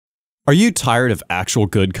Are you tired of actual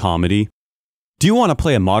good comedy? Do you want to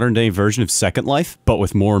play a modern-day version of Second Life, but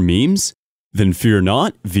with more memes? Then fear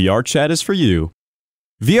not, VRchat is for you.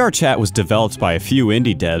 VRchat was developed by a few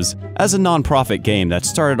indie devs as a non-profit game that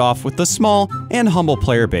started off with a small and humble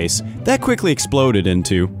player base that quickly exploded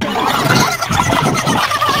into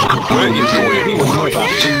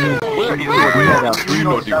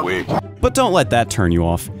But don't let that turn you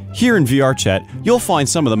off. Here in VRchat, you'll find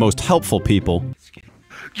some of the most helpful people.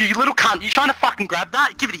 You little cunt, you trying to fucking grab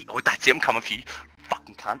that? Give it. Oh, that's it, I'm coming for you.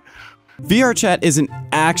 Fucking cunt. VRchat isn't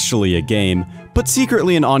actually a game, but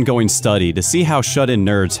secretly an ongoing study to see how shut-in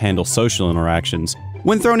nerds handle social interactions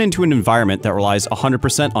when thrown into an environment that relies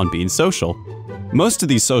 100% on being social. Most of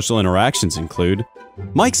these social interactions include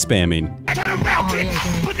mic spamming,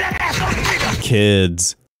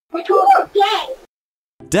 kids,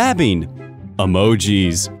 dabbing,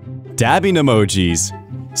 dabbing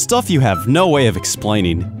emojis, stuff you have no way of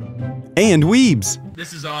explaining, and weebs.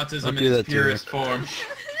 This is autism in its purest form.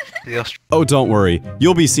 Oh, don't worry,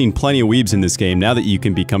 you'll be seeing plenty of weebs in this game now that you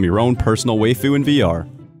can become your own personal waifu in VR.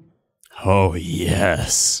 Oh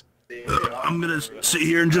yes. I'm gonna sit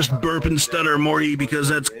here and just burp and stutter, Morty, because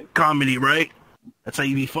that's comedy, right? That's how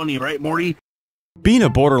you be funny, right, Morty? Being a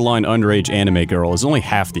borderline underage anime girl is only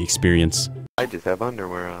half the experience. I just have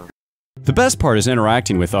underwear on. The best part is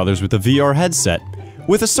interacting with others with a VR headset.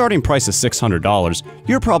 With a starting price of $600,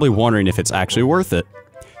 you're probably wondering if it's actually worth it.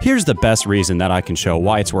 Here's the best reason that I can show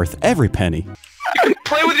why it's worth every penny. You can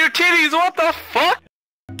play with your titties, what the fuck?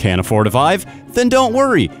 Can't afford a Vive? Then don't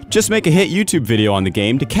worry, just make a hit YouTube video on the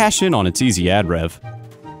game to cash in on its easy ad rev.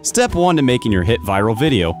 Step 1 to making your hit viral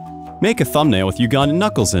video. Make a thumbnail with Ugandan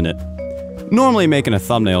knuckles in it. Normally making a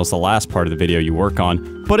thumbnail is the last part of the video you work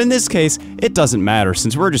on, but in this case, it doesn't matter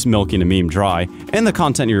since we're just milking a meme dry, and the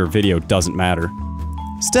content of your video doesn't matter.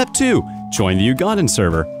 Step 2. Join the Ugandan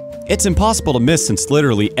server. It's impossible to miss since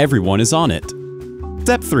literally everyone is on it.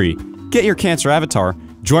 Step 3. Get your cancer avatar.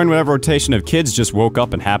 Join whatever rotation of kids just woke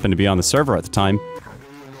up and happened to be on the server at the time.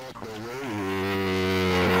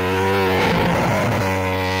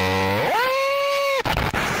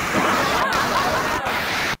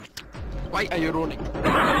 Why are you running?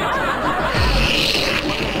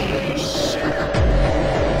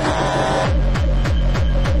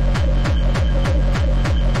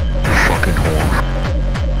 Fucking whore.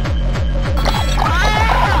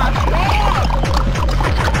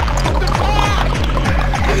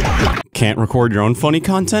 Can't record your own funny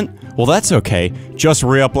content? Well, that's okay. Just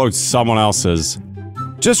re-upload someone else's.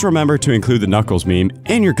 Just remember to include the Knuckles meme,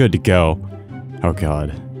 and you're good to go. Oh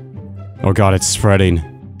god. Oh god, it's spreading.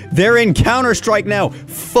 They're in Counter-Strike now!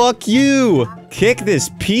 Fuck you! Kick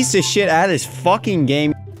this piece of shit out of this fucking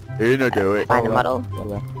game. You're gonna do it. Find a model.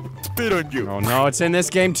 Spit on you. Oh no, it's in this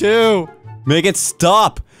game too! Make it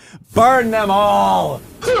stop! Burn them all!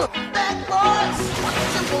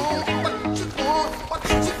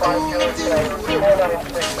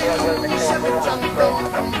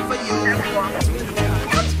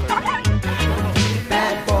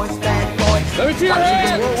 Let me see your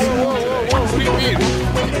hand! What do you mean?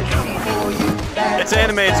 It's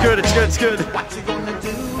anime, it's good, it's good, it's good.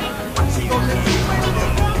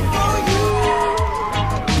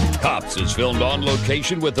 Cops is filmed on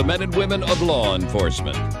location with the men and women of law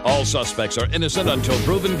enforcement. All suspects are innocent until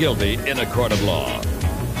proven guilty in a court of law.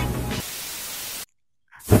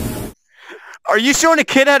 Are you showing a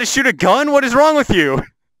kid how to shoot a gun? What is wrong with you?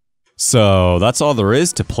 So, that's all there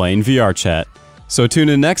is to playing VRchat. So tune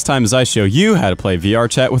in next time as I show you how to play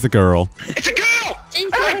VRchat with a girl. It's a girl!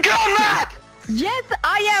 It's a girl, Matt! Yes,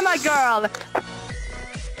 I am a girl.